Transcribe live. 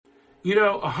You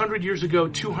know, 100 years ago,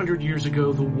 200 years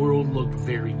ago, the world looked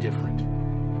very different.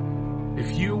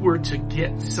 If you were to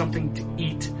get something to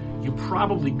eat, you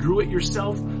probably grew it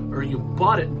yourself or you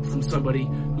bought it from somebody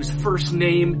whose first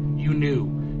name you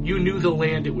knew. You knew the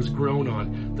land it was grown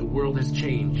on. The world has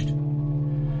changed.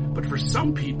 But for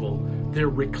some people, they're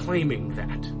reclaiming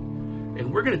that.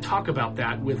 And we're going to talk about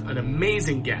that with an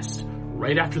amazing guest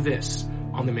right after this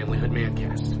on the Manlyhood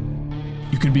Mancast.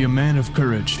 You can be a man of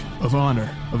courage, of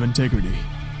honor, of integrity.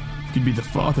 You can be the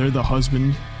father, the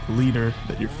husband, the leader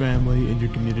that your family and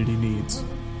your community needs.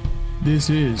 This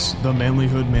is the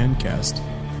Manlyhood Mancast.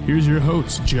 Here's your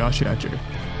host, Josh Hatcher.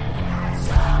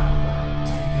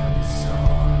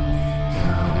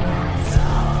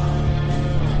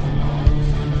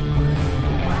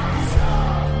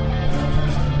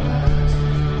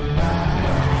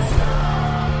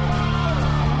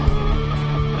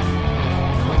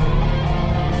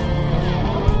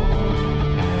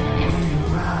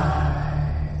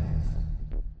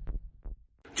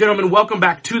 Gentlemen, welcome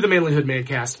back to the Manlyhood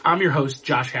Mancast. I'm your host,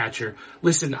 Josh Hatcher.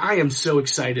 Listen, I am so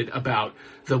excited about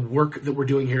the work that we're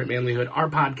doing here at Manlyhood. Our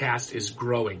podcast is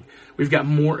growing. We've got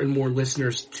more and more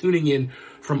listeners tuning in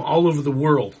from all over the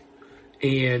world.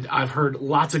 And I've heard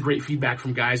lots of great feedback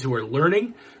from guys who are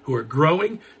learning, who are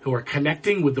growing, who are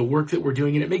connecting with the work that we're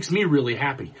doing. And it makes me really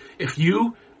happy. If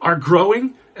you are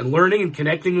growing and learning and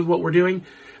connecting with what we're doing,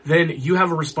 then you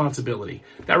have a responsibility.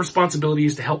 That responsibility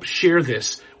is to help share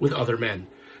this with other men.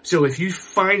 So if you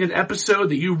find an episode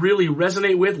that you really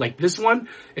resonate with, like this one,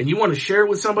 and you want to share it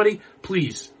with somebody,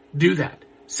 please do that.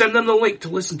 Send them the link to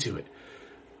listen to it.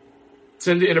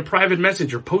 Send it in a private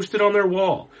message or post it on their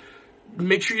wall.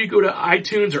 Make sure you go to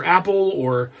iTunes or Apple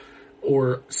or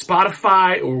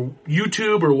Spotify or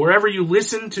YouTube or wherever you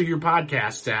listen to your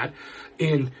podcasts at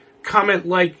and comment,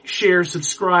 like, share,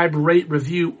 subscribe, rate,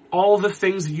 review, all the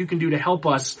things that you can do to help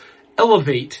us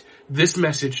elevate this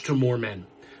message to more men.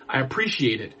 I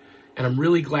appreciate it, and I'm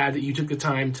really glad that you took the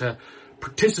time to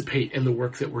participate in the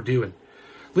work that we're doing.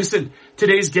 Listen,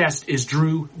 today's guest is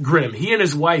Drew Grimm. He and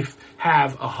his wife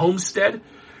have a homestead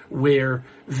where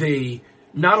they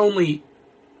not only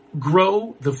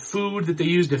grow the food that they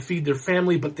use to feed their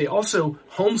family, but they also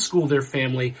homeschool their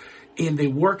family, and they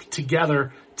work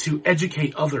together to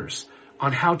educate others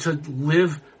on how to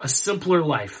live a simpler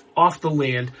life off the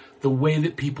land the way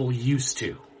that people used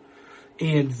to.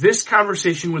 And this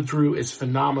conversation with Drew is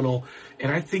phenomenal,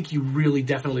 and I think you really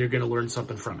definitely are going to learn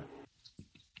something from it.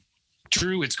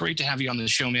 Drew, it's great to have you on the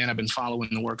show, man. I've been following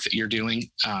the work that you're doing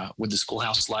with the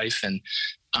Schoolhouse Life, and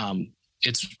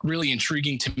it's really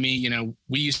intriguing to me. You know,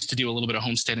 we used to do a little bit of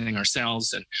homesteading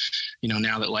ourselves, and, you know,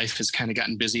 now that life has kind of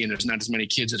gotten busy and there's not as many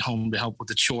kids at home to help with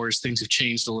the chores, things have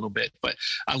changed a little bit. But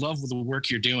I love the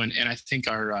work you're doing, and I think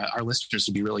our listeners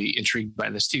would be really intrigued by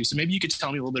this too. So maybe you could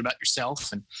tell me a little bit about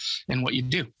yourself and what you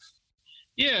do.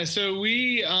 Yeah, so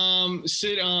we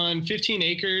sit on 15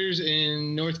 acres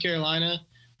in North Carolina.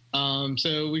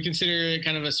 So we consider it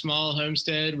kind of a small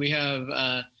homestead. We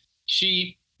have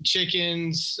sheep,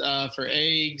 chickens for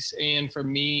eggs and for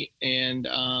meat, and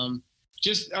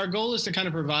just our goal is to kind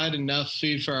of provide enough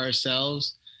food for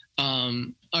ourselves.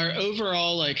 Our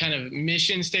overall kind of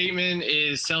mission statement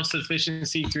is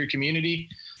self-sufficiency through community.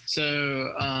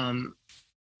 So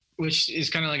which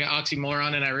is kind of like an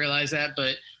oxymoron, and I realize that,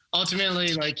 but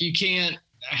ultimately you can't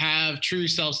have true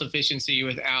self-sufficiency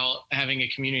without having a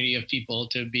community of people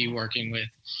to be working with.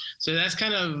 So that's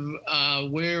kind of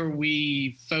where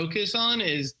we focus on,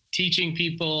 is teaching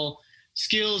people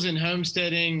skills in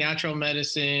homesteading, natural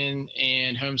medicine,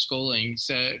 and homeschooling.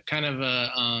 So kind of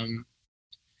an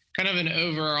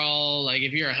overall,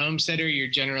 if you're a homesteader, you're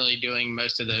generally doing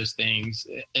most of those things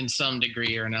in some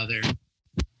degree or another.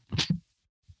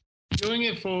 Doing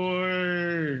it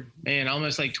for,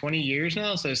 almost 20 years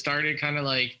now. So it started kind of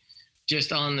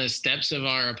just on the steps of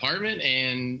our apartment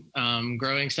and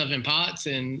growing stuff in pots,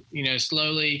 and,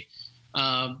 slowly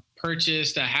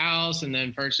purchased a house and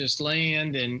then purchased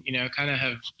land, and, kind of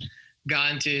have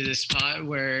gotten to this spot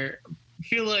where I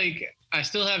feel like I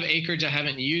still have acreage I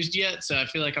haven't used yet. So I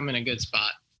feel like I'm in a good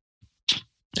spot.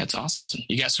 That's awesome.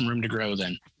 You got some room to grow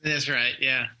then. That's right.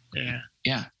 Yeah.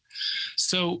 Yeah.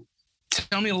 So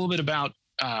tell me a little bit about,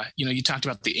 you talked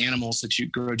about the animals that you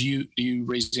grow. Do you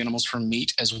raise animals for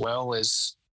meat as well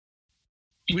as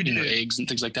eggs and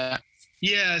things like that?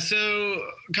 Yeah. So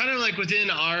kind of within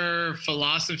our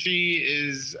philosophy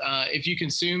is if you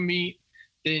consume meat,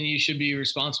 then you should be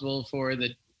responsible for the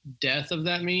death of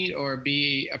that meat, or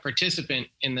be a participant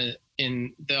in the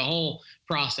whole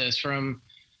process, from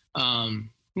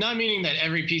not meaning that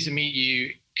every piece of meat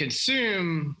you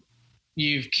consume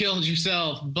you've killed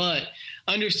yourself, but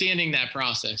understanding that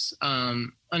process,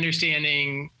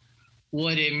 understanding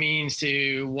what it means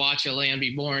to watch a lamb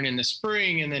be born in the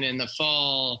spring and then in the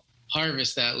fall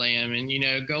harvest that lamb, and, you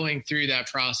know, going through that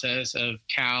process of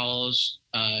cows,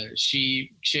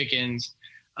 sheep, chickens.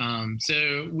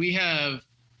 So we have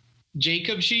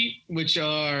Jacob sheep, which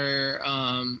are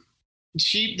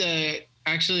sheep that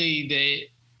actually the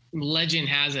legend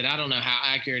has it, I don't know how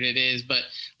accurate it is, but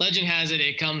legend has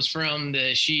it comes from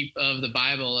the sheep of the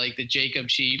Bible, like the Jacob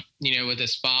sheep, you know, with the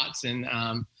spots. And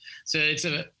so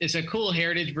it's a cool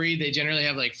heritage breed. They generally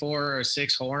have like 4 or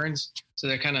 6 horns, so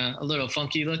they're kind of a little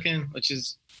funky looking, which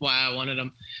is why I wanted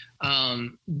them.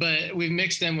 But we've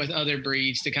mixed them with other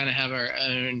breeds to kind of have our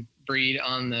own breed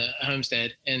on the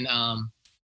homestead. And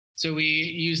so we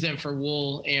use them for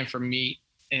wool and for meat.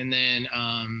 And then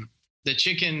the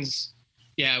chickens,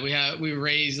 we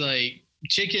raise like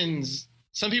chickens.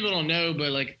 Some people don't know,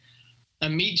 but like a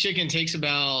meat chicken takes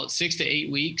about 6 to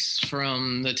 8 weeks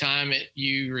from the time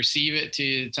you receive it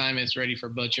to the time it's ready for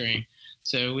butchering.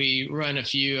 So we run a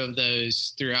few of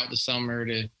those throughout the summer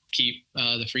to keep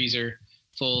the freezer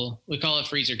full. We call it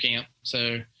freezer camp.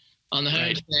 So on the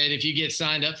homestead, if you get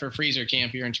signed up for freezer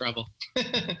camp, you're in trouble.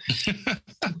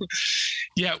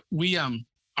 Yeah, we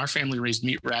our family raised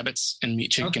meat rabbits and meat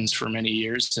chickens for many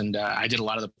years, and I did a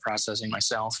lot of the processing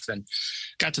myself, and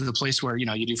got to the place where, you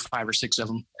know, you do 5 or 6 of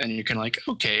them, and you're kind of like,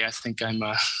 okay, I think I'm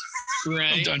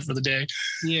I'm done for the day.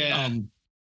 Yeah.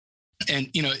 And,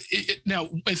 you know, now,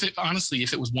 if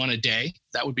it was one a day,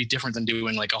 that would be different than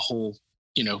doing like a whole,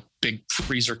 you know, big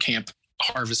freezer camp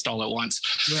harvest all at once.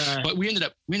 Right. But we ended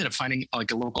up finding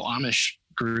like a local Amish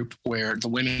group where the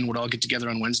women would all get together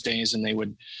on Wednesdays and they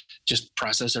would just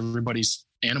process everybody's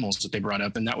animals that they brought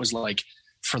up. And that was like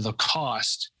for the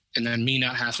cost, and then me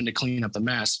not having to clean up the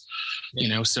mess, you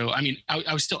know? So, I mean,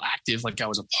 I was still active. Like I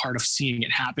was a part of seeing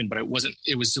it happen, but it was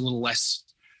a little less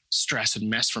stress and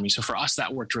mess for me. So for us,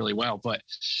 that worked really well. But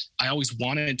I always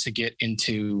wanted to get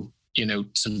into, you know,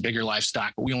 some bigger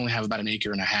livestock, but we only have about 1.5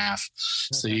 acres.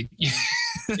 So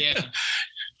yeah,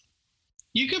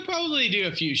 you could probably do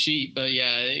a few sheep, but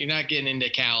yeah, you're not getting into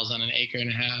cows on 1.5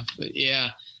 acres. But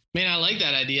yeah, man, I like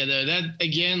that idea though. That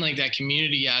again, like that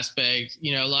community aspect,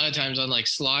 you know, a lot of times on like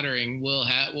slaughtering,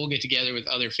 we'll get together with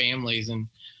other families, and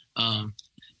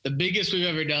the biggest we've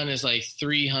ever done is like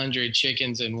 300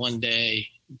 chickens in one day,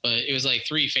 but it was like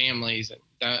 3 families.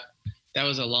 And that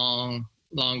was a long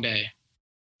day.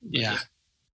 Yeah.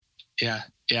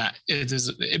 It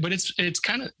is, but it's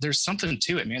kind of, there's something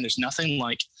to it, man. There's nothing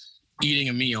like eating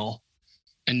a meal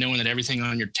and knowing that everything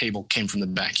on your table came from the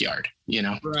backyard, you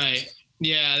know? Right.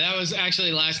 Yeah. That was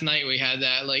actually last night we had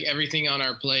that, like everything on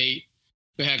our plate.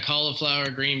 We had cauliflower,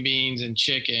 green beans, and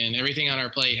chicken. Everything on our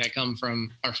plate had come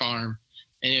from our farm.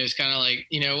 And it was kind of like,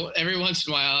 you know, every once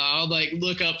in a while I'll like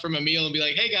look up from a meal and be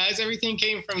like, hey guys, everything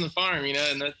came from the farm, you know?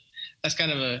 And that's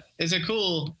kind of it's a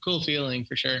cool feeling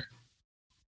for sure.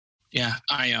 Yeah.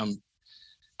 I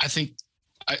think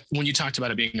when you talked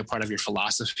about it being a part of your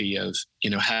philosophy of,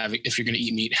 you know, if you're going to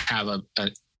eat meat, have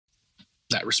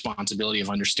that responsibility of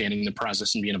understanding the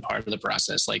process and being a part of the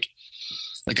process. Like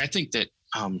I think that,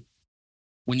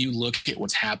 when you look at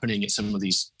what's happening at some of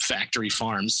these factory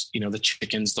farms, you know, the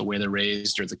chickens, the way they're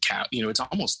raised, or the cow, you know, it's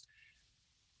almost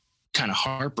kind of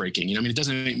heartbreaking. You know, I mean, it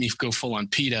doesn't make me go full on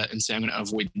PETA and say I'm going to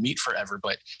avoid meat forever,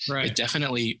 but It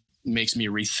definitely makes me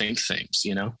rethink things,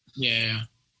 you know? Yeah.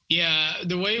 Yeah.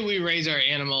 The way we raise our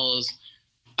animals,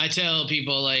 I tell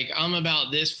people like, I'm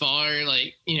about this far,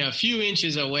 like, you know, a few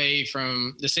inches away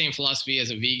from the same philosophy as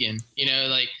a vegan, you know,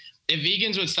 like, if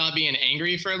vegans would stop being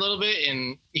angry for a little bit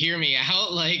and hear me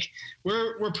out, like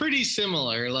we're pretty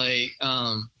similar. Like,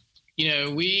 you know,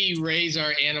 we raise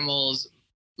our animals.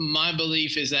 My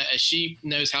belief is that a sheep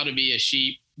knows how to be a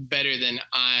sheep better than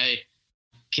I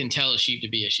can tell a sheep to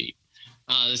be a sheep.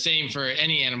 The same for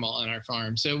any animal on our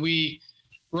farm. So we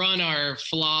run our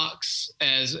flocks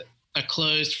as a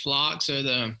closed flock. So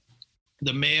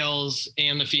the males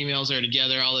and the females are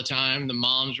together all the time. The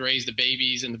moms raise the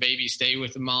babies and the babies stay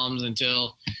with the moms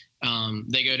until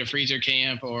they go to freezer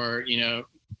camp, or, you know,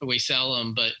 we sell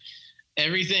them. But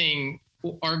everything,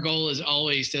 our goal is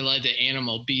always to let the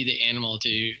animal be the animal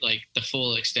to like the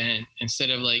full extent,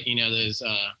 instead of like, you know, those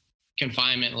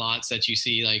confinement lots that you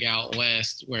see like out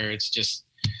west where it's just,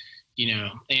 you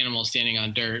know, animals standing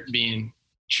on dirt being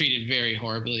treated very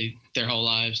horribly their whole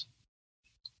lives.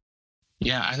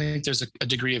 Yeah, I think there's a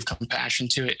degree of compassion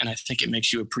to it, and I think it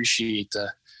makes you appreciate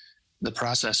the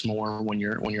process more when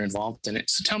you're involved in it.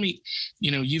 So tell me, you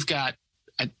know, you've got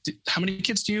how many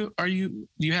kids do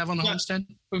you have on the homestead?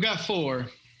 We've got 4.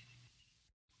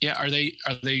 Yeah, are they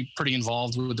pretty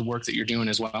involved with the work that you're doing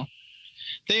as well?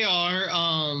 They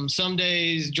are, some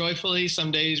days joyfully,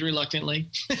 some days reluctantly.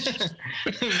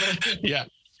 Yeah.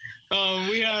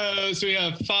 We have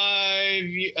a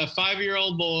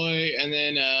 5-year-old boy, and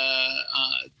then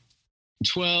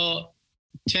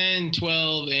 10,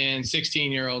 12, and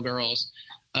 16-year-old girls.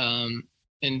 And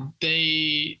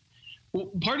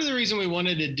part of the reason we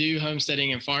wanted to do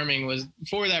homesteading and farming was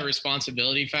for that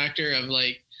responsibility factor of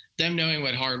like them knowing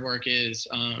what hard work is,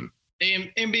 and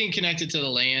being connected to the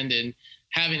land and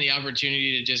having the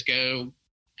opportunity to just go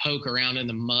poke around in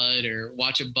the mud or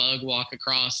watch a bug walk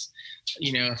across,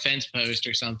 a fence post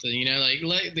or something, like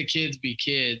let the kids be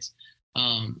kids.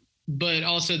 But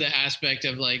also the aspect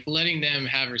of like letting them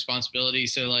have responsibility.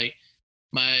 So like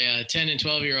my 10 and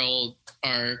 12-year-old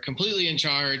are completely in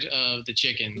charge of the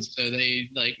chickens. So they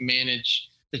like manage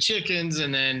the chickens.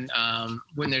 And then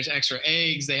when there's extra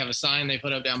eggs, they have a sign they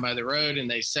put up down by the road and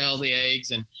they sell the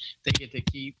eggs and they get to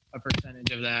keep a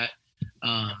percentage of that.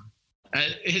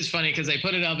 It's funny because they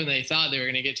put it up and they thought they were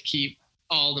going to get to keep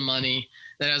all the money.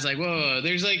 Then I was like, whoa,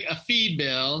 there's like a feed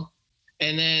bill,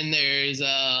 and then there's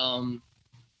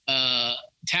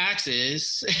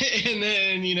taxes, and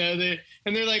then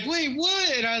they're like, wait,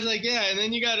 what? And I was like, yeah, and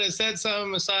then you got to set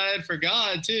some aside for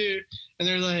God too. And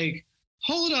they're like,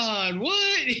 hold on,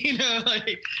 what?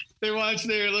 Like they watch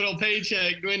their little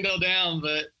paycheck dwindle down,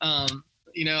 but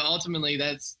ultimately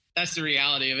that's the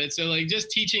reality of it. So like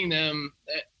just teaching them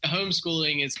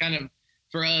homeschooling is kind of,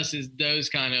 for us, is those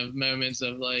kind of moments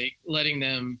of like letting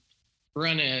them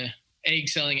run a egg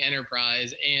selling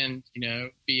enterprise and,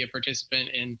 be a participant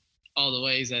in all the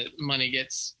ways that money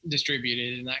gets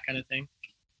distributed and that kind of thing.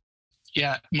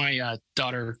 Yeah. My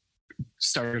daughter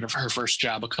started her first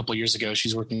job a couple of years ago.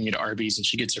 She's working at Arby's and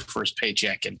she gets her first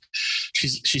paycheck and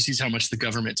she sees how much the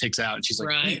government takes out and she's like,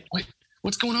 right. Wait,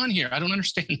 what's going on here? I don't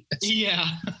understand this. Yeah.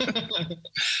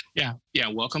 Yeah.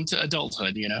 Welcome to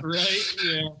adulthood, Right.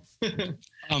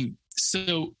 Yeah.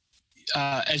 So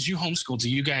as you homeschool, do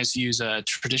you guys use a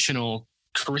traditional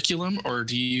curriculum or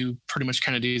do you pretty much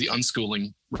kind of do the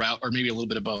unschooling route or maybe a little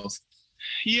bit of both?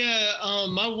 Yeah.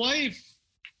 My wife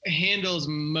handles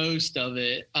most of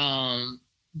it.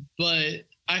 But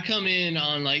I come in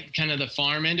on like kind of the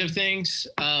farm end of things.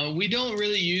 We don't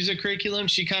really use a curriculum.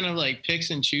 She kind of like picks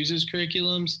and chooses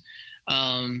curriculums,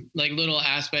 like little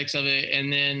aspects of it.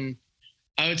 And then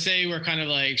I would say we're kind of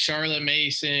like Charlotte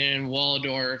Mason,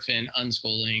 Waldorf, and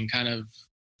unschooling kind of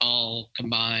all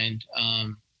combined.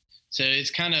 So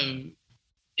it's kind of,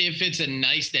 if it's a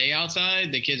nice day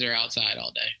outside, the kids are outside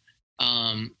all day.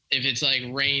 If it's like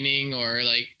raining or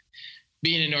like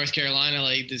being in North Carolina,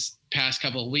 like this past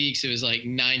couple of weeks, it was like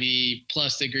 90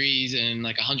 plus degrees and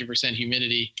like 100%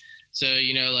 humidity. So,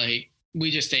 like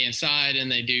we just stay inside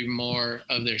and they do more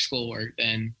of their schoolwork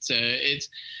then. So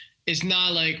it's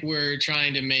not like we're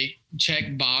trying to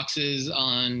check boxes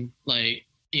on like,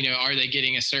 are they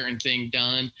getting a certain thing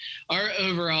done? Our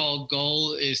overall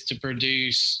goal is to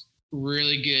produce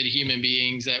really good human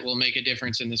beings that will make a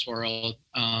difference in this world.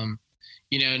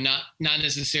 Not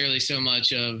necessarily so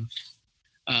much of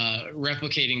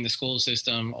replicating the school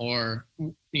system or,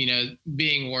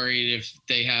 being worried if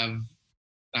they have,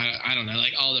 I don't know,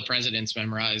 like all the presidents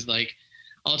memorized. Like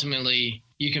ultimately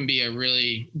you can be a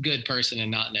really good person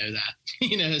and not know that,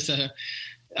 so.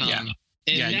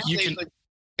 You can.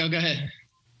 Oh, go ahead.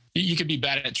 You could be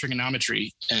bad at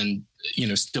trigonometry and,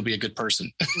 still be a good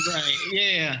person. Right.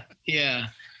 Yeah. Yeah.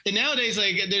 And nowadays,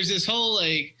 like there's this whole,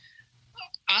 like,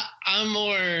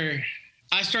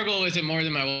 I struggle with it more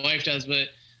than my wife does, but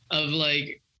of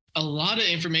like a lot of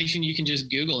information you can just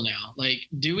Google now. Like,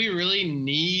 do we really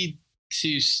need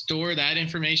to store that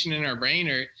information in our brain,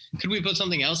 or could we put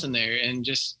something else in there and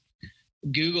just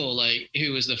Google like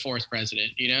who was the fourth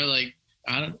president? Like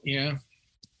I don't.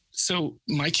 So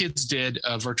my kids did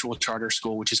a virtual charter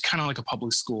school, which is kind of like a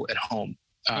public school at home.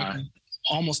 Okay.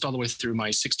 Almost all the way through. My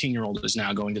 16-year-old is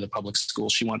now going to the public school.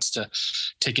 She wants to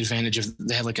take advantage of,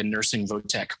 they have like a nursing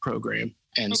VOTEC program.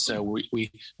 And so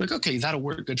we like, okay, that'll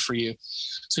work good for you.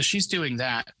 So she's doing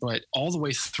that, but all the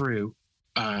way through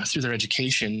their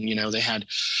education, they had,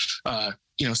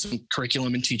 some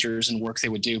curriculum and teachers and work they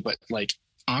would do. But like,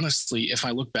 honestly, if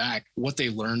I look back, what they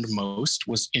learned most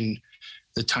was in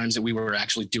the times that we were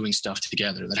actually doing stuff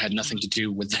together that had nothing to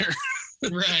do with their,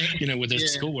 right. With their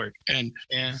schoolwork. And,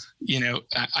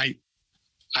 I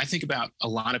think about a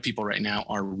lot of people right now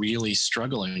are really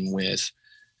struggling with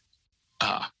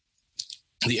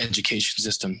the education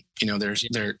system.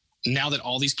 They're now that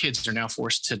all these kids are now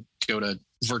forced to go to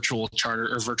virtual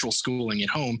charter or virtual schooling at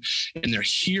home, and they're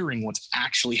hearing what's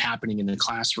actually happening in the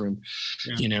classroom,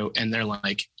 and they're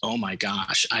like, oh my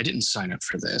gosh, I didn't sign up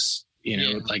for this.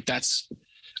 Like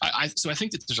So I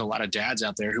think that there's a lot of dads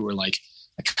out there who are like,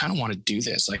 I kind of want to do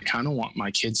this. I kind of want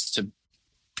my kids to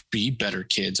be better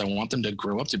kids. I want them to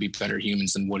grow up to be better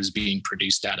humans than what is being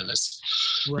produced out of this,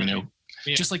 Right. you know,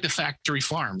 just like the factory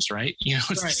farms, right? You know,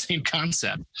 it's Right. the same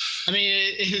concept. I mean,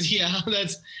 it is, yeah,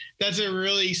 that's a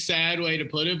really sad way to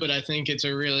put it, but I think it's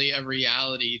a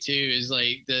reality too, is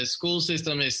like the school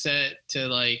system is set to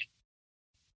like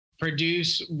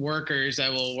produce workers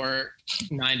that will work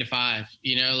 9 to 5,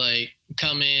 you know, like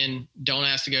come in, don't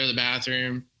ask to go to the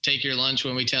bathroom, take your lunch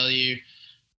when we tell you,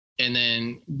 and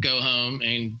then go home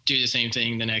and do the same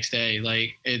thing the next day.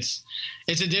 Like it's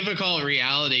a difficult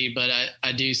reality, but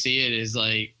I do see it as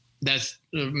like, that's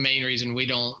the main reason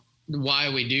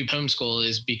why we do homeschool,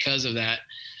 is because of that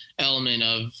element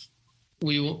of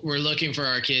we're looking for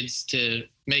our kids to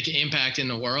make an impact in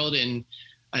the world. And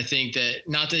I think that,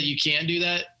 not that you can't do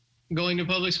that going to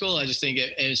public school, I just think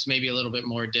it's maybe a little bit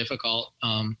more difficult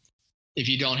if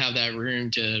you don't have that room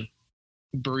to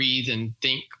breathe and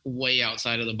think way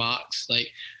outside of the box. Like,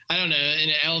 I don't know, in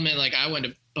an element, like I went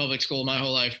to public school my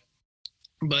whole life,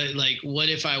 but like, what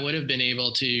if I would have been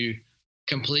able to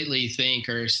completely think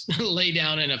or lay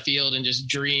down in a field and just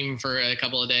dream for a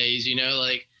couple of days, you know,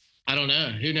 like, I don't know,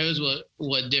 who knows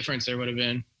what difference there would have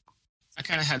been. I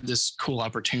kind of had this cool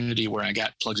opportunity where I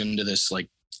got plugged into this, like,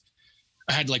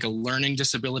 I had like a learning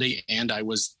disability and I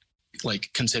was like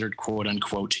considered quote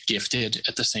unquote gifted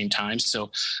at the same time. So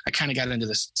I kind of got into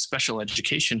this special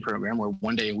education program where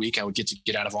one day a week I would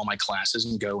get out of all my classes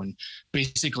and go and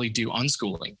basically do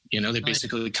unschooling. You know, they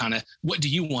basically kind of, what do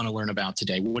you want to learn about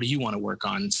today? What do you want to work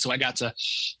on? So I got to,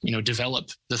 you know,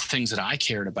 develop the things that I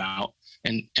cared about.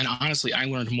 And honestly, I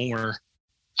learned more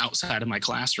outside of my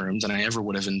classroom than I ever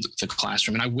would have in the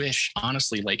classroom. And I wish,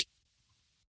 honestly, like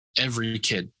every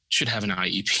kid should have an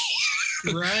IEP.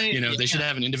 Right. You know, they should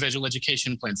have an individual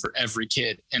education plan for every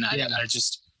kid. And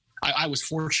I was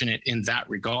fortunate in that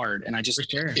regard. And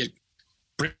it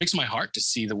breaks my heart to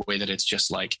see the way that it's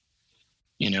just like,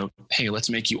 you know, hey, let's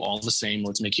make you all the same.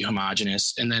 Let's make you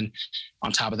homogenous. And then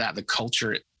on top of that, the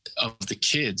culture of the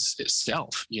kids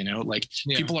itself, you know, like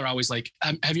people are always like,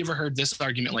 have you ever heard this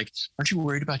argument? Like, aren't you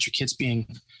worried about your kids being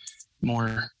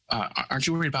more, aren't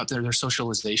you worried about their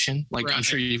socialization? Like, right. I'm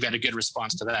sure you've got a good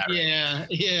response to that. Right?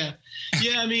 Yeah.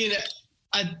 I mean,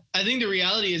 I think the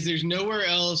reality is there's nowhere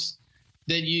else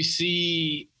that you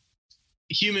see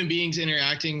human beings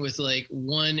interacting with like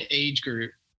one age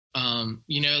group.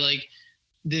 You know, like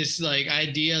this like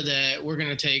idea that we're going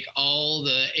to take all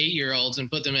the 8-year-olds and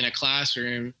put them in a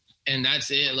classroom and that's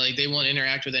it. Like they won't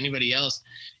interact with anybody else.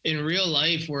 In real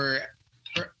life, we're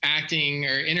acting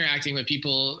or interacting with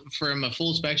people from a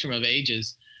full spectrum of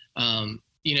ages.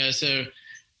 You know, so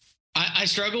I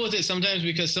struggle with it sometimes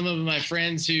because some of my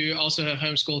friends who also have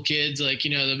homeschool kids, like,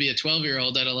 you know, there'll be a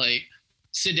 12-year-old that'll like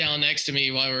sit down next to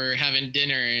me while we're having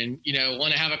dinner and, you know,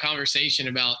 want to have a conversation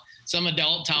about some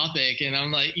adult topic. And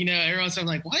I'm like, you know, everyone's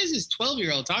like, why is this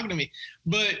 12-year-old talking to me?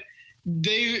 But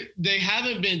they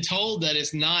haven't been told that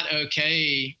it's not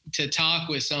okay to talk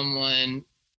with someone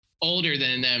older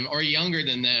than them or younger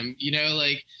than them, you know,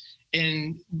 like,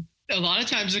 and a lot of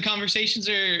times the conversations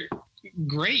are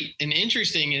great and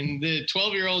interesting. And the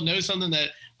 12-year-old knows something that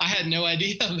I had no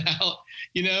idea about,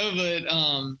 you know,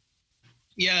 but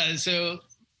yeah, so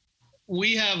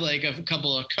we have like a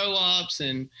couple of co-ops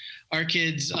and our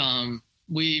kids,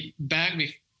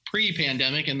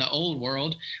 pre-pandemic in the old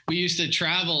world, we used to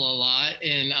travel a lot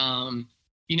and,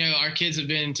 you know, our kids have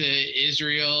been to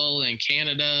Israel and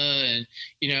Canada and,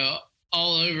 you know,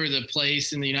 all over the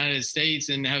place in the United States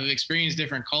and have experienced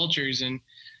different cultures and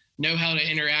know how to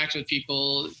interact with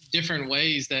people different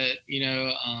ways that, you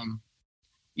know,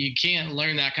 you can't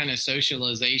learn that kind of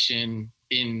socialization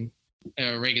in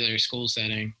a regular school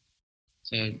setting.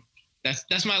 So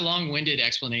that's my long-winded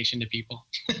explanation to people.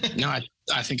 No,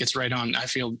 I think it's right on. I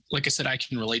feel, like I said, I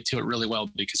can relate to it really well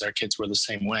because our kids were the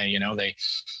same way. You know, they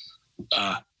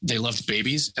loved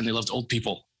babies and they loved old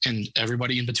people and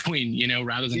everybody in between, you know,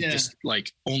 rather than just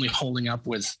like only holding up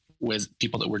with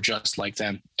people that were just like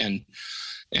them. And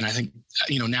I think,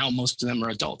 you know, now most of them are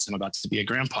adults. I'm about to be a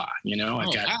grandpa, you know,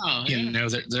 you know,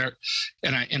 they're,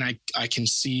 and I can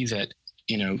see that,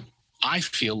 you know, I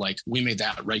feel like we made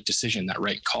that right decision, that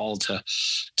right call to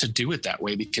do it that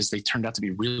way because they turned out to be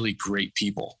really great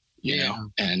people, you know,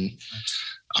 and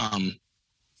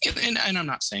I'm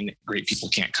not saying that great people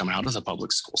can't come out of the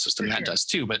public school system. That does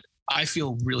too, but I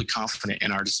feel really confident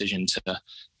in our decision to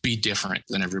be different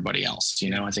than everybody else.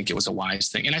 You know, I think it was a wise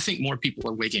thing. And I think more people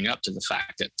are waking up to the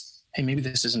fact that, hey, maybe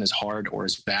this isn't as hard or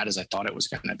as bad as I thought it was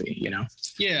going to be, you know?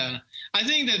 Yeah. I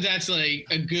think that that's like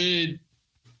a good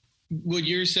what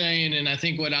you're saying, and I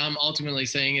think what I'm ultimately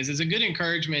saying is it's a good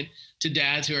encouragement to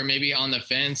dads who are maybe on the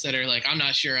fence that are like, I'm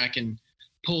not sure I can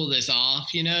pull this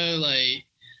off, like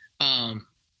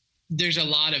there's a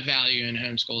lot of value in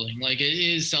homeschooling. Like it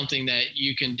is something that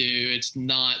you can do. It's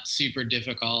not super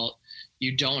difficult.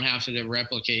 You don't have to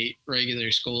replicate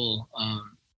regular school.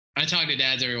 I talk to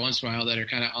dads every once in a while that are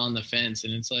kind of on the fence,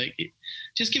 and it's like,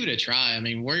 just give it a try. I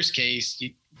mean, worst case,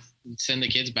 you send the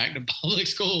kids back to public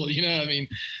school. I mean,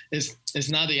 it's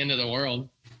not the end of the world.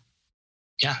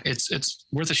 Yeah, it's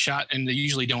worth a shot, and they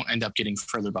usually don't end up getting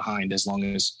further behind as long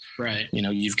as right.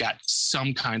 You've got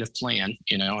some kind of plan.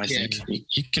 I think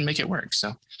you can make it work.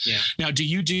 So yeah. Now, do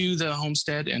you do the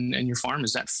homestead and your farm?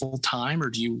 Is that full time, or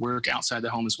do you work outside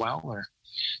the home as well? Or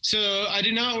so I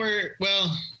do not work.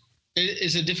 Well,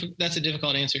 that's a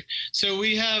difficult answer. So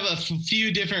we have a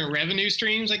few different revenue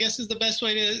streams, I guess is the best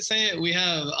way to say it. We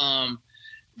have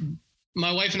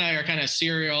my wife and I are kind of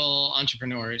serial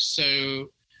entrepreneurs. So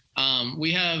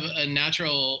we have a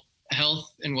natural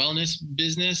health and wellness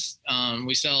business.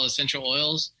 We sell essential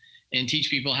oils and teach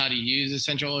people how to use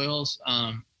essential oils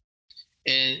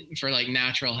and for like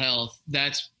natural health.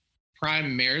 That's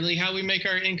primarily how we make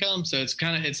our income. So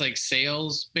it's like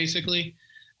sales basically.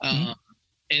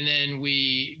 And then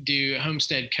we do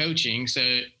homestead coaching. So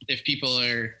if people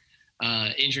are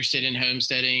interested in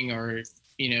homesteading or,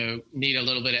 need a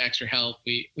little bit of extra help,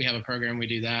 we have a program, we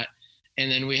do that.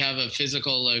 And then we have a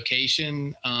physical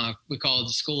location. We call it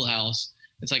the schoolhouse.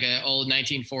 It's like an old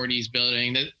 1940s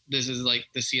building. This is like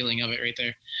the ceiling of it right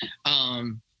there.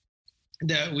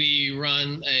 That we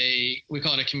run we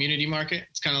call it a community market.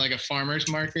 It's kind of like a farmer's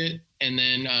market. And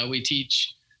then we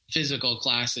teach physical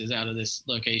classes out of this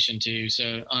location too.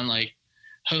 So on like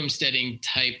homesteading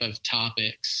type of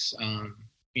topics,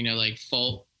 like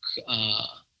folk,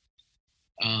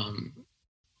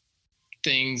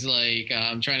 things like,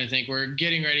 I'm trying to think, we're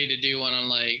getting ready to do one on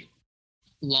like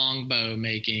longbow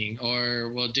making, or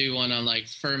we'll do one on like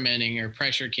fermenting or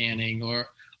pressure canning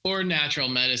or natural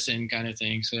medicine kind of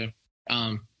thing. So,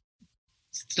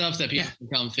 stuff that people can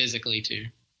come physically to.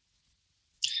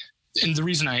 And the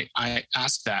reason I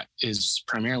ask that is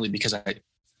primarily because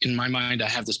in my mind, I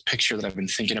have this picture that I've been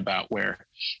thinking about where,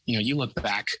 you look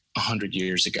back 100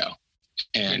 years ago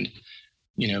and,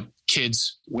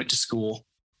 kids went to school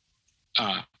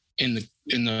in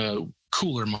the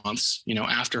cooler months,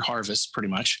 after harvest pretty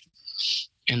much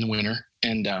in the winter.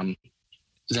 And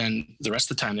then the rest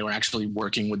of the time they were actually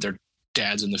working with their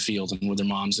dads in the field and with their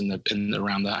moms in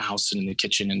around the house and in the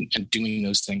kitchen and doing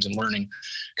those things and learning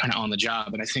kind of on the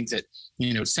job. And I think that,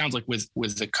 it sounds like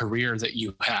with the career that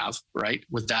you have, right,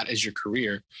 with that as your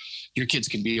career, your kids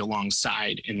can be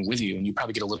alongside and with you, and you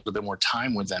probably get a little bit more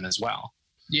time with them as well.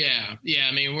 Yeah. Yeah.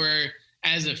 I mean,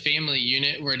 as a family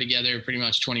unit, we're together pretty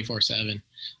much 24/7.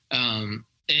 And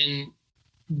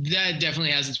that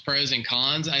definitely has its pros and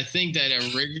cons. I think that,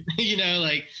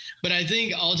 but I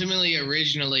think ultimately,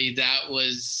 originally, that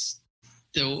is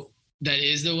the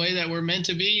way that we're meant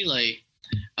to be. Like,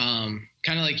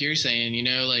 kind of like you're saying,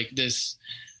 like this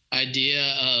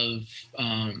idea of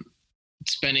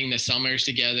spending the summers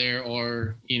together,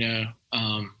 or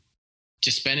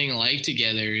just spending life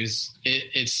together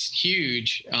it's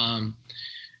huge.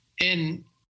 And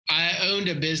I owned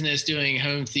a business doing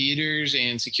home theaters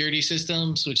and security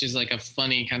systems, which is like a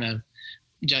funny kind of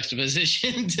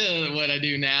juxtaposition to what I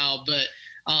do now. But,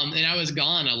 and I was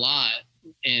gone a lot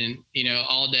and,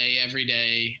 all day, every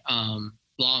day,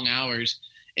 long hours.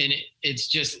 And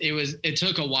it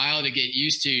took a while to get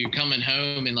used to coming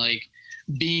home and like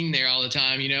being there all the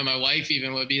time. My wife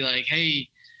even would be like, hey,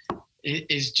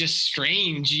 it's just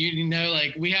strange.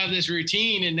 Like we have this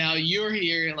routine and now you're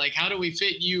here, and like, how do we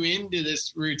fit you into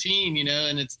this routine?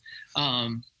 And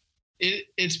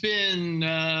it's been,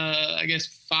 I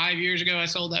guess 5 years ago I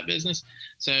sold that business.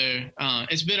 So,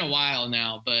 it's been a while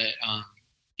now, but,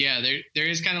 there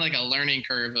is kind of like a learning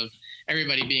curve of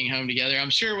everybody being home together.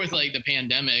 I'm sure with like the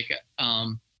pandemic, I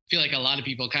feel like a lot of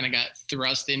people kind of got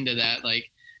thrust into that, like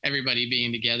everybody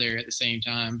being together at the same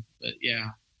time, but yeah.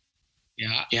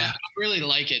 I really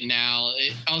like it now.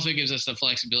 It also gives us the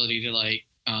flexibility to like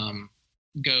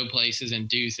go places and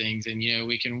do things, and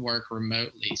we can work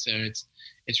remotely. So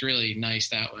it's really nice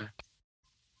that way.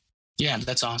 Yeah,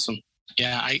 that's awesome.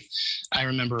 Yeah, I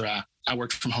remember I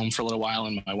worked from home for a little while,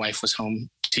 and my wife was home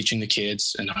teaching the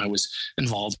kids, and I was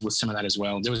involved with some of that as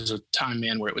well. There was a time,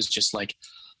 man, where it was just like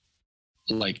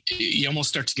you almost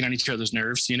start to get on each other's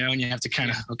nerves, and you have to kind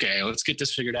of, okay, let's get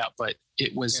this figured out. But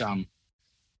it was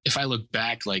if I look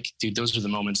back, like, dude, those are the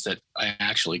moments that I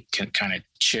actually can kind of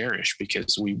cherish,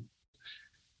 because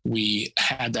we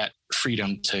had that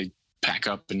freedom to pack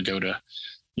up and go to,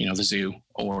 the zoo,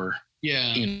 or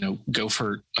go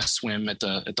for a swim at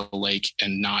the lake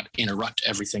and not interrupt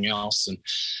everything else.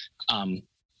 And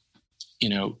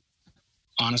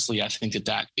honestly, I think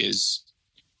that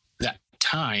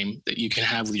time that you can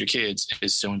have with your kids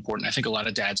is so important. I think a lot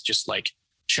of dads just like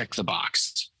check the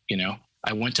box.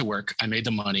 I went to work, I made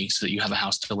the money so that you have a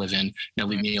house to live in.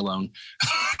 Leave me alone.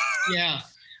 Yeah.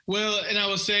 Well, and I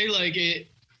will say, like,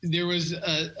 there was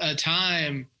a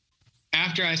time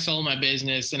after I sold my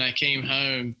business and I came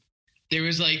home, there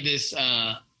was like this,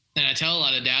 and I tell a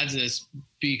lot of dads this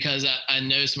because I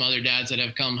know some other dads that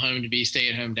have come home to be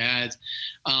stay-at-home dads.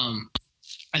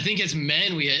 I think as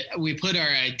men, we put our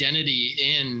identity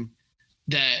in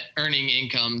that earning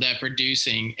income, that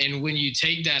producing. And when you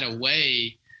take that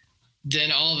away,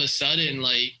 then all of a sudden,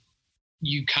 like,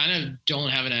 you kind of don't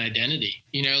have an identity,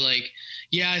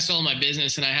 I sold my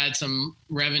business and I had some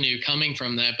revenue coming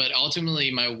from that, but ultimately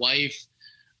my wife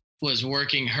was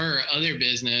working her other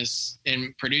business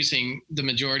and producing the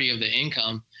majority of the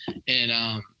income. And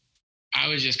I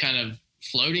was just kind of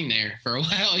floating there for a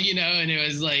while, and it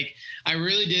was like, I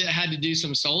really had to do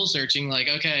some soul searching. Like,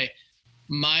 okay,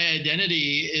 my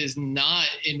identity is not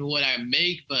in what I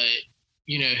make, but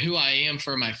who I am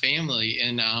for my family.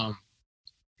 And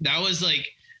that was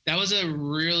a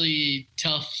really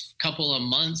tough couple of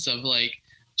months of like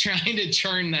trying to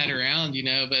turn that around,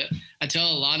 but I tell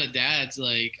a lot of dads,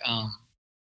 like,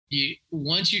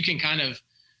 once you can kind of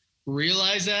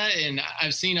realize that, and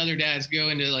I've seen other dads go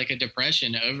into like a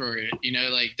depression over it,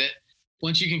 like that.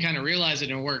 Once you can kind of realize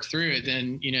it and work through it,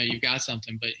 then, you've got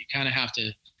something. But you kind of have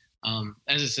to,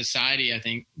 as a society, I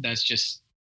think that's just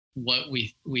what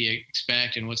we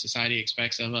expect and what society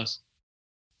expects of us.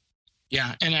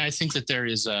 Yeah. And I think that there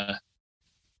is I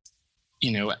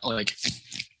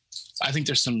think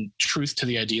there's some truth to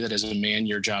the idea that as a man,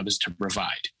 your job is to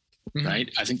provide, mm-hmm.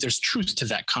 right? I think there's truth to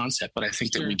that concept, but I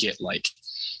think that we get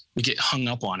hung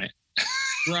up on it.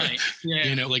 Right.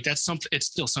 Yeah. That's something, it's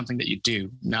still something that you do,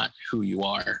 not who you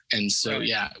are. And so,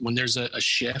 right. When there's a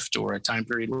shift or a time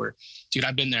period where, dude,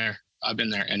 I've been there.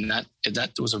 And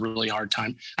that was a really hard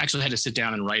time. I actually had to sit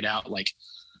down and write out, like,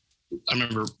 I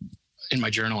remember in my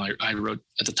journal, I wrote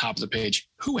at the top of the page,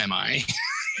 who am I?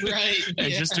 Right. I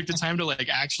just took the time to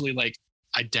actually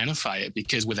identify it,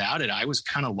 because without it, I was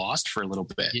kind of lost for a little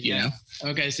bit,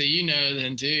 Okay. So,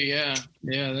 then too. Yeah.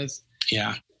 Yeah.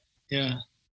 Yeah.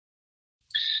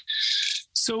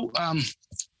 So,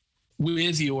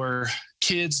 with your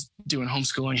kids doing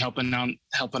homeschooling,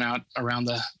 helping out around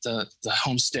the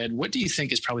homestead, what do you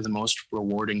think is probably the most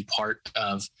rewarding part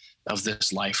of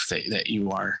this life that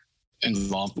you are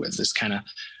involved with? This kind of,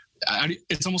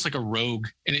 it's almost like a rogue,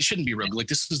 and it shouldn't be rogue. Like,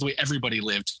 this is the way everybody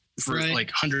lived for like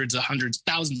hundreds,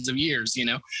 thousands of years,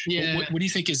 Yeah. What do you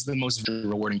think is the most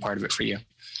rewarding part of it for you?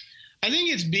 I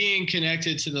think it's being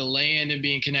connected to the land and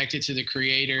being connected to the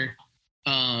Creator.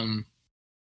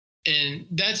 And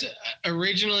that's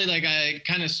originally, like, I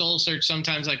kind of soul search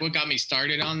sometimes, like, what got me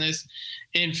started on this.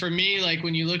 And for me, like,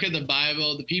 when you look at the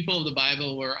Bible, the people of the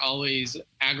Bible were always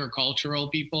agricultural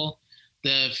people.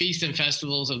 The feasts and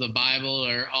festivals of the Bible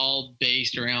are all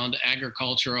based around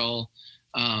agricultural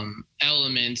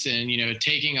elements, and,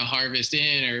 taking a harvest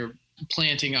in or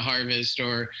planting a harvest,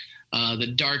 or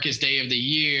the darkest day of the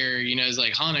year, is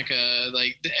like Hanukkah.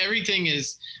 Like, everything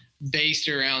is based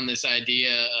around this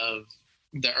idea of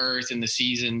the earth and the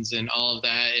seasons and all of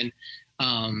that. And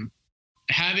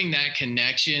having that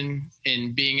connection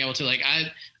and being able to, like,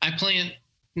 I plant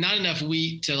not enough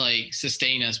wheat to like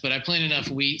sustain us, but I plant enough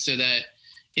wheat so that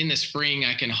in the spring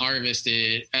I can harvest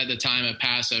it at the time of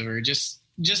Passover, just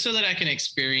so that I can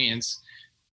experience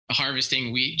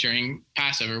harvesting wheat during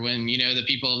Passover when, the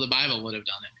people of the Bible would have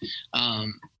done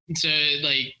it. So,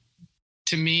 like,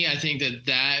 to me, I think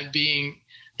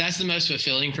that's the most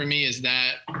fulfilling for me, is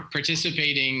that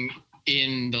participating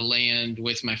in the land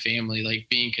with my family, like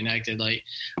being connected. Like,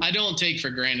 I don't take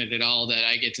for granted at all that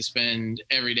I get to spend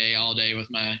every day, all day with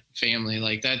my family.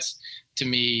 Like, that's, to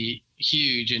me,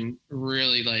 huge. And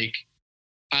really, like,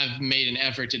 I've made an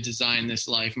effort to design this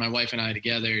life, my wife and I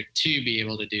together, to be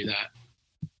able to do that.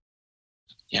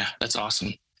 Yeah, that's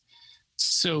awesome.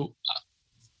 So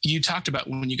you talked about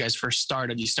when you guys first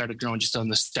started, you started growing just on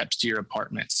the steps to your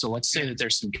apartment. So let's say that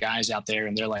there's some guys out there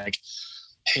and they're like,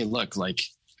 hey, look, like,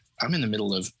 I'm in the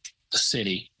middle of the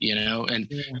city,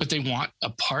 but they want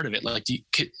a part of it. Like,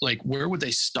 where would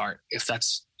they start if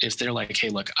they're like, hey,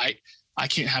 look, I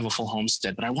can't have a full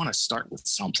homestead, but I want to start with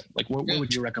something. Like, what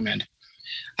would you recommend?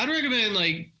 I'd recommend,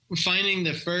 like, finding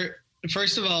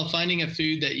first of all, finding a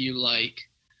food that you like.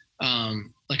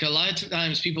 Like, a lot of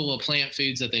times people will plant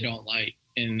foods that they don't like.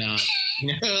 And,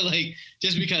 like,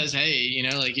 just because, hey,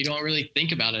 like you don't really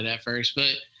think about it at first,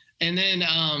 and then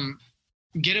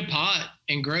get a pot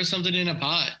and grow something in a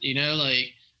pot,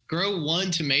 like grow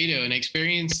one tomato and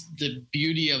experience the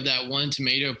beauty of that one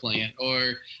tomato plant,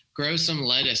 or grow some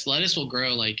lettuce. Lettuce will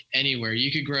grow like anywhere.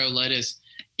 You could grow lettuce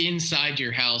inside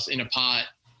your house in a pot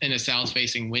in a south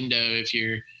facing window if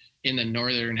you're in the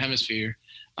northern hemisphere.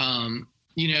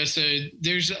 So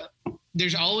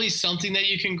there's always something that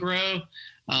you can grow.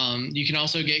 You can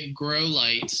also get grow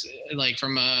lights like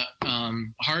from a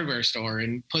hardware store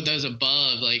and put those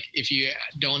above, like if you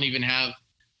don't even have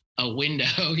a window,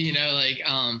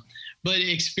 but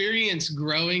experience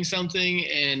growing something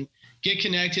and get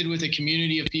connected with a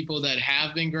community of people that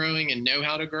have been growing and know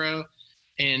how to grow,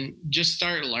 and just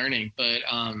start learning. But,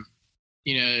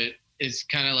 it's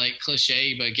kind of like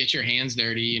cliche, but get your hands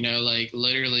dirty, like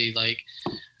literally like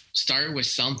start with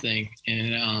something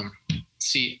and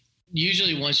see.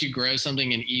 Usually once you grow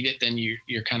something and eat it, then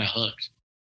you're kind of hooked.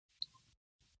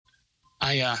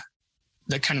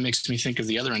 That kind of makes me think of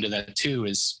the other end of that too,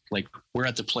 is like, we're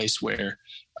at the place where,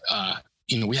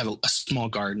 we have a small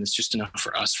garden. It's just enough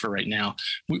for us for right now.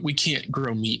 We can't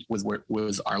grow meat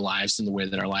with our lives in the way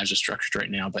that our lives are structured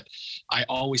right now. But I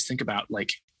always think about,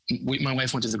 like, my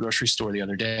wife went to the grocery store the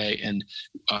other day, and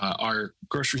our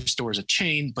grocery store is a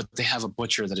chain, but they have a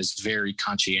butcher that is very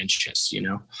conscientious,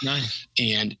 Nice.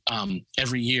 And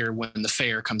every year when the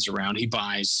fair comes around, he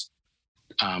buys,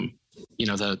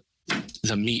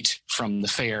 the meat from the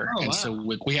fair. Oh, and wow.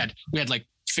 so we had like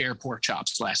fair pork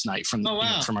chops last night from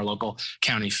from our local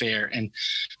county fair.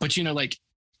 But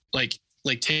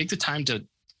take the time to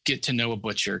get to know a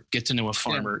butcher, get to know a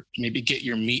farmer, maybe get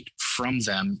your meat from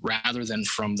them rather than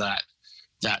from that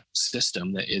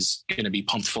system that is going to be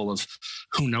pumped full of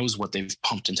who knows what they've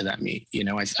pumped into that meat.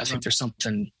 I think there's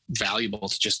something valuable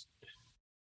to just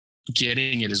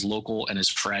getting it as local and as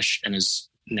fresh and as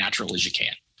natural as you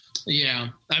can. Yeah.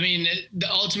 I mean,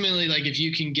 ultimately, like if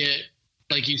you can get,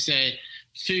 like you said,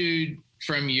 food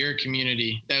from your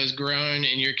community that was grown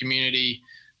in your community,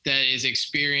 that is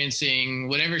experiencing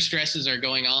whatever stresses are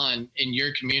going on in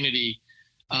your community.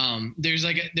 There's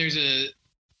a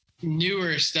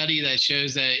newer study that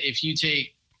shows that if you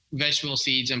take vegetable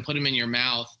seeds and put them in your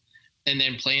mouth and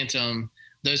then plant them,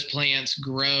 those plants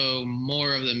grow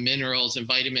more of the minerals and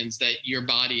vitamins that your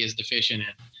body is deficient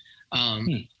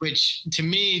in. Which to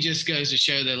me just goes to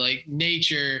show that like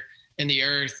nature and the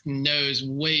earth knows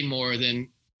way more than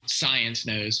science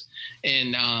knows.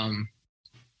 And,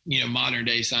 modern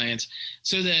day science,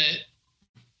 so that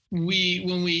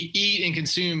when we eat and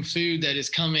consume food that is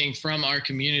coming from our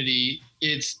community,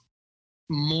 it's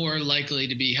more likely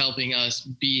to be helping us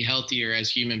be healthier as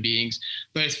human beings,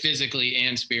 both physically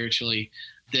and spiritually,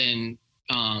 than,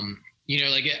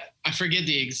 I forget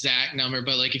the exact number,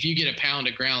 but like if you get a pound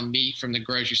of ground meat from the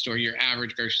grocery store, your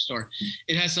average grocery store,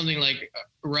 it has something like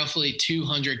roughly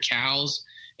 200 cows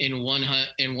in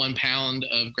one pound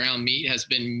of ground meat has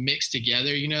been mixed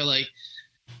together,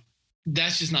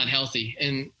 that's just not healthy.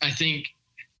 And I think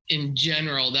in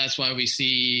general, that's why we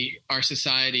see our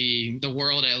society, the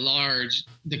world at large,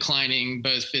 declining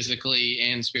both physically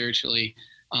and spiritually,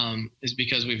 is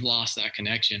because we've lost that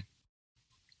connection.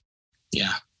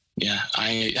 Yeah. Yeah.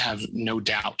 I have no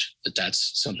doubt that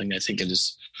that's something I think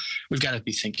we've got to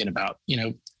be thinking about,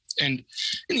 and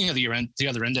the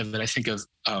other end of it, I think of,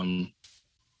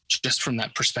 just from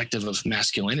that perspective of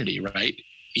masculinity, right?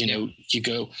 You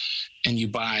go and you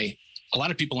buy, a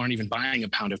lot of people aren't even buying a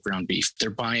pound of ground beef. They're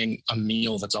buying a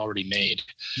meal that's already made,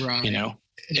 right?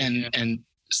 And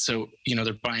so,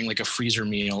 they're buying like a freezer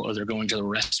meal, or they're going to a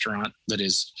restaurant that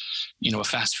is, a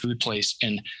fast food place,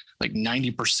 and like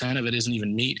 90% of it isn't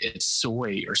even meat. It's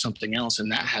soy or something else.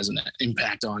 And that has an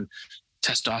impact on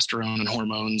testosterone and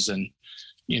hormones and,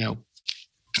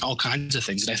 all kinds of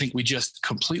things. And I think we just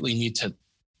completely need to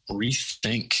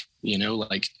rethink,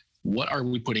 like what are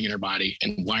we putting in our body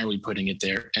and why are we putting it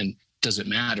there? And does it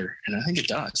matter? And I think it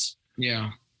does. Yeah.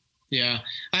 Yeah.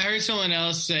 I heard someone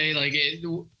else say like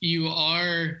you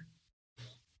are,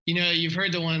 you've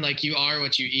heard the one, like you are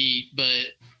what you eat, but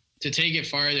to take it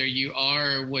farther, you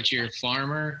are what your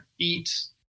farmer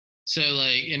eats. So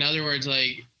like, in other words,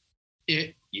 like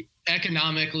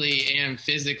economically and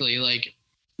physically, like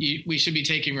we should be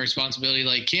taking responsibility.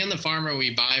 Like, can the farmer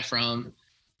we buy from,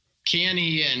 can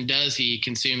he and does he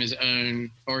consume his own,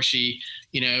 or she,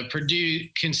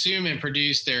 consume and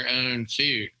produce their own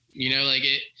food?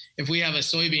 If we have a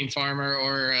soybean farmer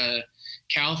or a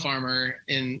cow farmer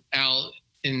out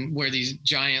in where these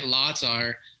giant lots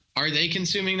are they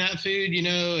consuming that food?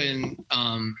 And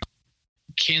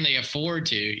can they afford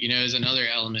to, is another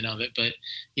element of it. But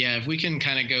yeah, if we can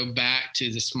kind of go back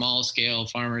to the small scale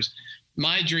farmers,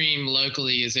 my dream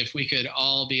locally is if we could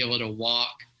all be able to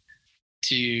walk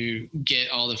to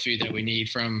get all the food that we need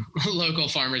from local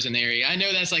farmers in the area. I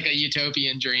know that's like a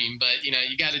utopian dream, but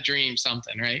you got to dream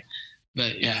something, right?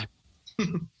 But yeah.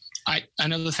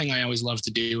 Another thing I always loved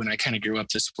to do, and I kind of grew up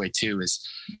this way too, is,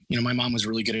 my mom was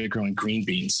really good at growing green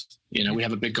beans. We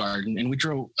have a big garden and we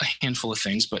grow a handful of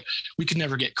things, but we could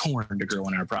never get corn to grow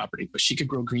on our property, but she could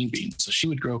grow green beans. So she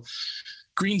would grow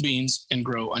green beans and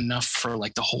grow enough for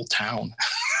like the whole town.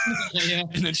 Yeah.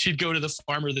 And then she'd go to the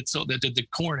farmer that did the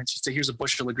corn and she'd say, here's a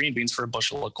bushel of green beans for a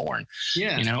bushel of corn.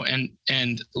 Yeah.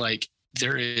 And like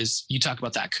you talk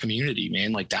about that community,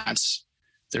 man, like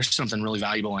there's something really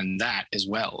valuable in that as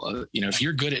well. If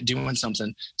you're good at doing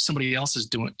something, somebody else is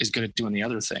good at doing the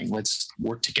other thing. Let's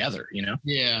work together,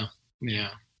 Yeah. Yeah.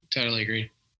 Totally agree.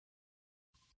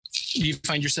 Do you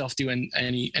find yourself doing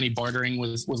any bartering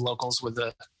with locals with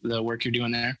the work you're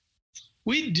doing there?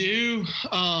 We do.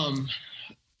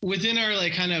 Within our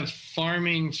like kind of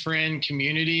farming friend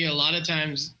community, a lot of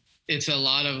times it's a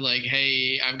lot of like,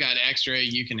 hey, I've got extra,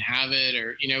 you can have it.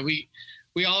 Or,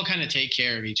 we all kind of take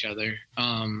care of each other.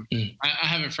 I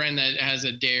have a friend that has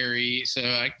a dairy, so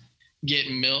I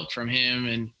get milk from him,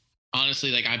 and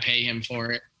honestly, like I pay him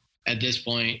for it at this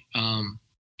point.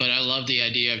 But I love the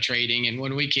idea of trading. And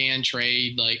when we can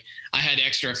trade, like I had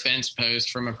extra fence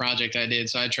posts from a project I did,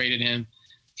 so I traded him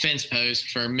fence post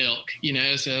for milk,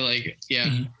 so like, yeah,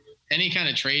 any kind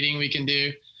of trading we can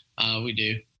do, we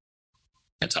do.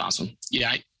 That's awesome.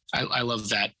 Yeah. I love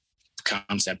that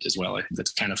concept as well. I think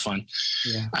that's kind of fun.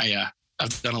 Yeah.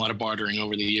 I've done a lot of bartering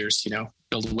over the years,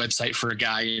 build a website for a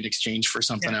guy in exchange for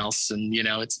something else. And,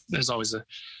 there's always a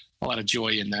lot of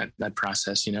joy in that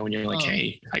process, when you're like,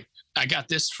 hey, I got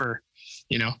this for,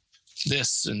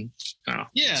 this and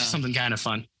something kind of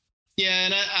fun. Yeah.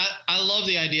 And I love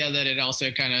the idea that it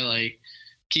also kind of like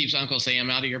keeps Uncle Sam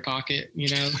out of your pocket,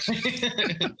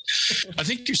 I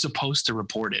think you're supposed to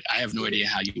report it. I have no idea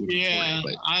how you would report it,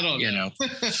 but I don't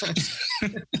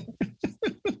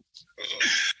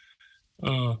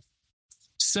know.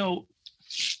 So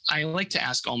I like to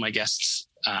ask all my guests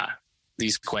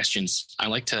these questions. I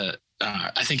like to,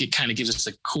 I think it kind of gives us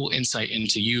a cool insight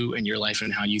into you and your life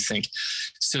and how you think.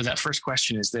 So that first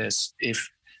question is this: if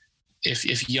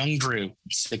young Drew,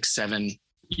 6, 7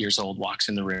 years old, walks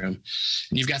in the room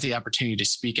and you've got the opportunity to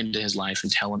speak into his life and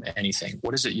tell him anything,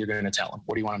 what is it you're going to tell him?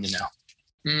 What do you want him to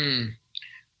know?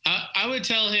 I would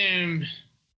tell him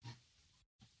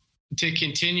to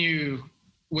continue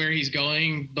where he's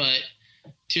going, but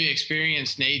to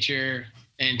experience nature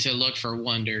and to look for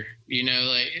wonder,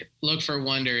 like look for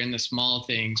wonder in the small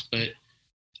things. But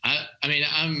I mean,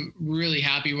 I'm really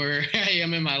happy where I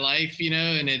am in my life,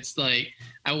 and it's like,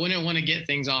 I wouldn't want to get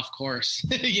things off course,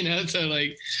 so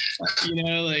like,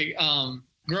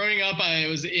 growing up, I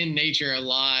was in nature a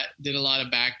lot, did a lot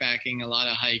of backpacking, a lot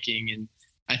of hiking. And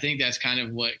I think that's kind of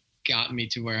what got me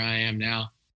to where I am now.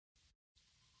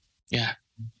 Yeah.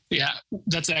 Yeah.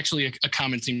 That's actually a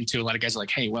common theme too. A lot of guys are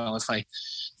like, hey, well, if I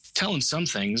tell him some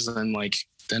things, then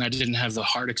I didn't have the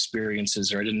hard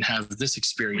experiences, or I didn't have this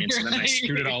experience, and then I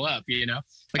screwed it all up,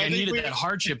 Like I needed that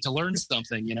hardship to learn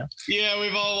something, Yeah,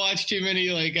 we've all watched too many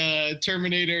like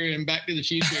Terminator and Back to the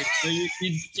Future. So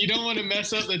you don't want to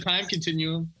mess up the time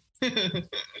continuum.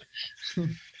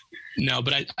 No,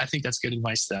 but I think that's good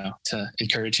advice though, to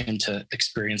encourage him to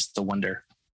experience the wonder.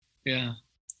 Yeah.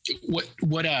 What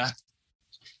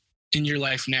in your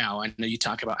life now, I know you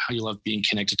talk about how you love being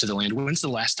connected to the land. When's the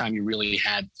last time you really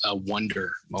had a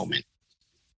wonder moment?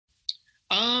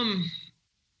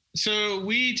 So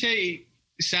we take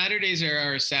Saturdays are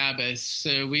our Sabbaths.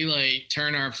 So we like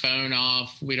turn our phone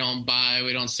off. We don't buy,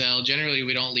 we don't sell. Generally,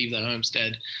 we don't leave the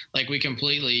homestead. Like we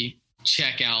completely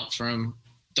check out from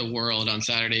the world on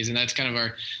Saturdays. And that's kind of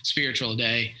our spiritual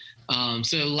day.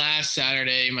 So last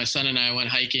Saturday, my son and I went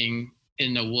hiking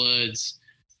in the woods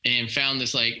and found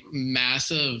this like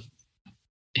massive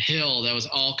hill that was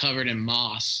all covered in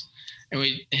moss. And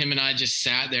him and I just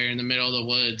sat there in the middle of the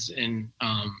woods and,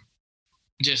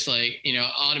 just like,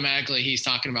 automatically he's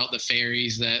talking about the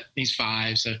fairies that he's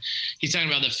 5. So he's talking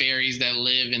about the fairies that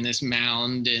live in this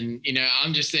mound. And,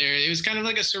 I'm just there. It was kind of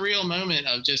like a surreal moment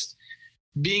of just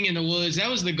being in the woods. That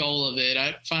was the goal of it.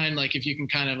 I find like if you can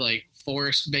kind of like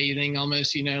forest bathing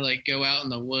almost, like go out in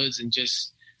the woods and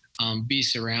just be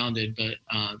surrounded. But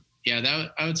I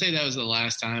would say that was the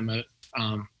last time I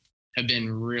have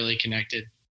been really connected.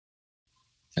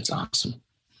 That's awesome.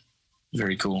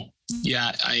 Very cool.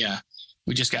 Yeah,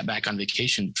 we just got back on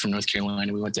vacation from North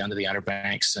Carolina. We went down to the Outer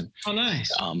Banks, and oh,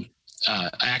 nice.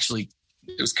 I actually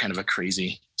it was kind of a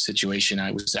crazy situation.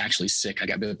 I was actually sick. I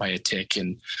got bit by a tick,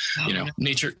 and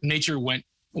nature went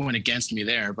against me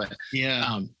there. But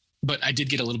but I did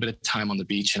get a little bit of time on the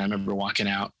beach, and I remember walking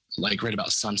out like right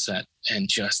about sunset and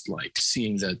just like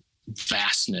seeing the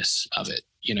vastness of it,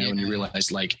 and you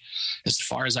realize like as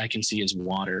far as I can see is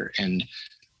water, and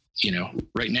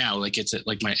right now like it's at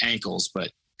like my ankles,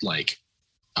 but like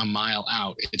a mile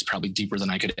out it's probably deeper than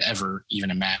I could ever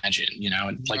even imagine,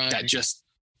 and like that just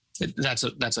that's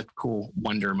a cool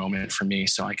wonder moment for me,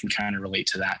 so I can kind of relate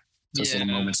to that, those little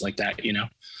moments like that.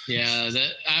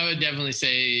 That I would definitely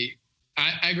say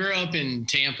I grew up in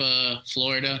Tampa,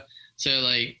 Florida, so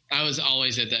like I was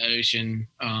always at the ocean.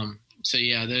 So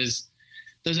yeah, those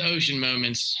ocean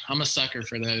moments, I'm a sucker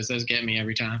for those. Those get me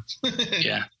every time.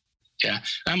 Yeah.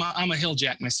 I'm a hill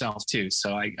jack myself too,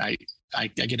 so I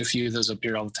get a few of those up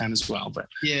here all the time as well. But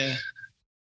yeah.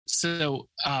 So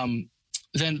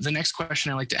then the next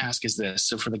question I like to ask is this: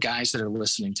 so for the guys that are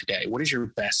listening today, what is your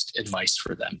best advice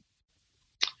for them?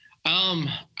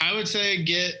 I would say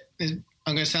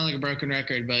I'm going to sound like a broken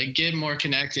record, but get more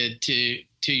connected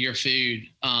to your food.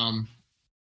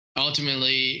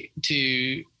 Ultimately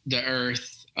to the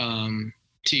earth,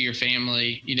 to your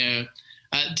family.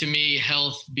 To me,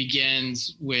 health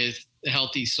begins with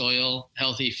healthy soil,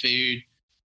 healthy food,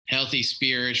 healthy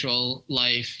spiritual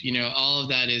life. All of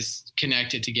that is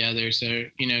connected together. So,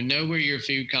 know where your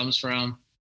food comes from,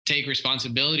 take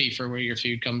responsibility for where your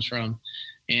food comes from,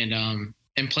 and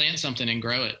plant something and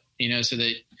grow it, so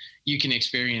that you can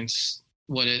experience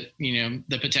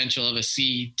the potential of a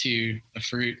seed to a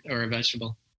fruit or a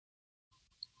vegetable.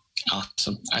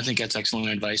 Awesome. I think that's excellent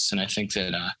advice. And I think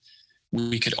that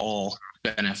we could all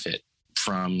benefit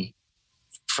from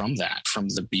that, from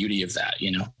the beauty of that,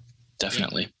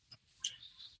 definitely. Yeah.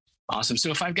 Awesome.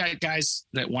 So if I've got guys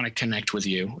that want to connect with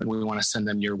you and we want to send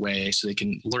them your way so they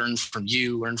can learn from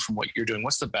you, learn from what you're doing,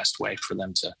 what's the best way for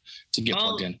them to get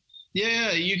plugged in?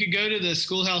 Yeah, you could go to the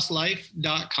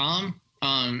schoolhouselife.com.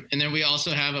 And then we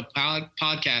also have a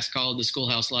podcast called The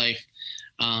Schoolhouse Life.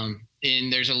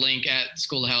 And there's a link at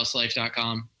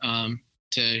schoolhouselife.com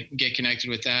to get connected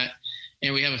with that.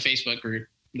 And we have a Facebook group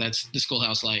that's The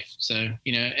Schoolhouse Life. So,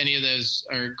 any of those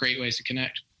are great ways to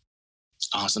connect.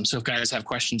 Awesome. So if guys have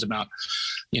questions about,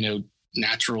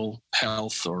 natural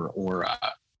health or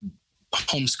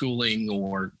homeschooling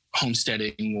or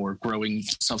homesteading or growing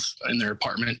stuff in their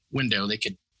apartment window, they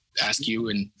could ask you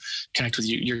and connect with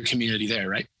your community there,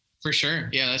 right? For sure.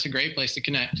 Yeah, that's a great place to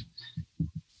connect.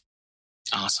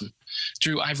 Awesome.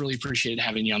 Drew, I've really appreciated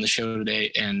having you on the show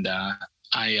today. And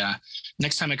I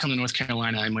next time I come to North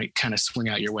Carolina, I might kind of swing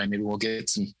out your way. Maybe we'll get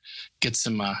some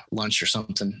lunch or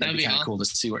something. That'd be kind of cool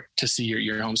to see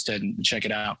your homestead and check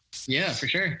it out. Yeah, for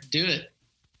sure. Do it.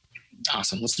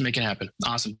 Awesome. Let's make it happen.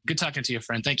 Awesome. Good talking to you,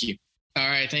 friend. Thank you. All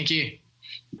right. Thank you.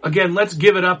 Again, let's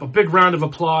give it up. A big round of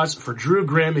applause for Drew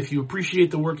Grimm. If you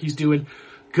appreciate the work he's doing,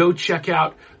 go check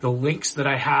out the links that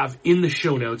I have in the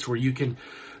show notes where you can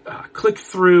click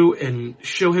through and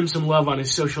show him some love on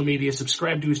his social media,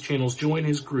 subscribe to his channels, join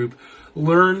his group,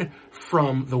 learn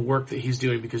from the work that he's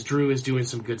doing, because Drew is doing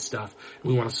some good stuff.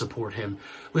 We want to support him.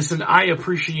 Listen, I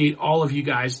appreciate all of you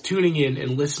guys tuning in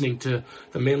and listening to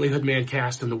the Manlyhood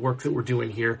Mancast and the work that we're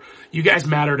doing here. You guys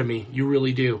matter to me. You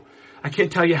really do. I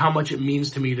can't tell you how much it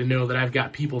means to me to know that I've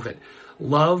got people that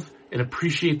love and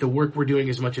appreciate the work we're doing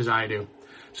as much as I do.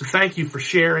 So thank you for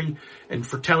sharing and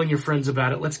for telling your friends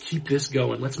about it. Let's keep this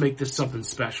going. Let's make this something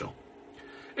special.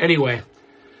 Anyway,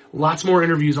 lots more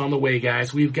interviews on the way,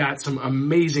 guys. We've got some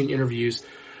amazing interviews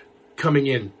coming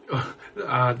in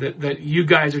that you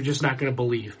guys are just not going to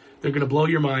believe. They're going to blow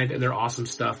your mind, and they're awesome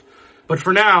stuff. But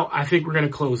for now, I think we're going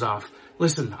to close off.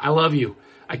 Listen, I love you.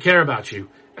 I care about you,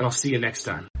 and I'll see you next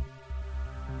time.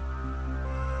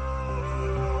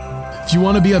 If you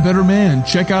want to be a better man,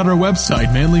 check out our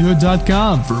website,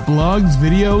 manlyhood.com, for blogs,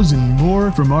 videos, and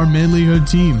more from our Manlyhood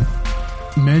team.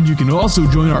 And you can also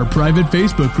join our private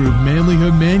Facebook group,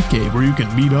 Manlyhood Man Cave, where you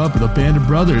can meet up with a band of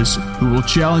brothers who will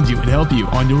challenge you and help you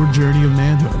on your journey of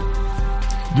manhood.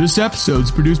 This episode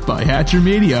is produced by Hatcher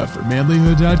Media for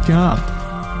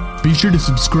manlyhood.com. Be sure to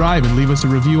subscribe and leave us a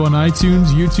review on iTunes,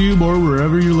 YouTube, or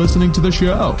wherever you're listening to the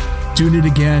show. Tune in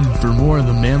again for more of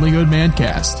the Manlyhood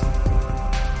Mancast.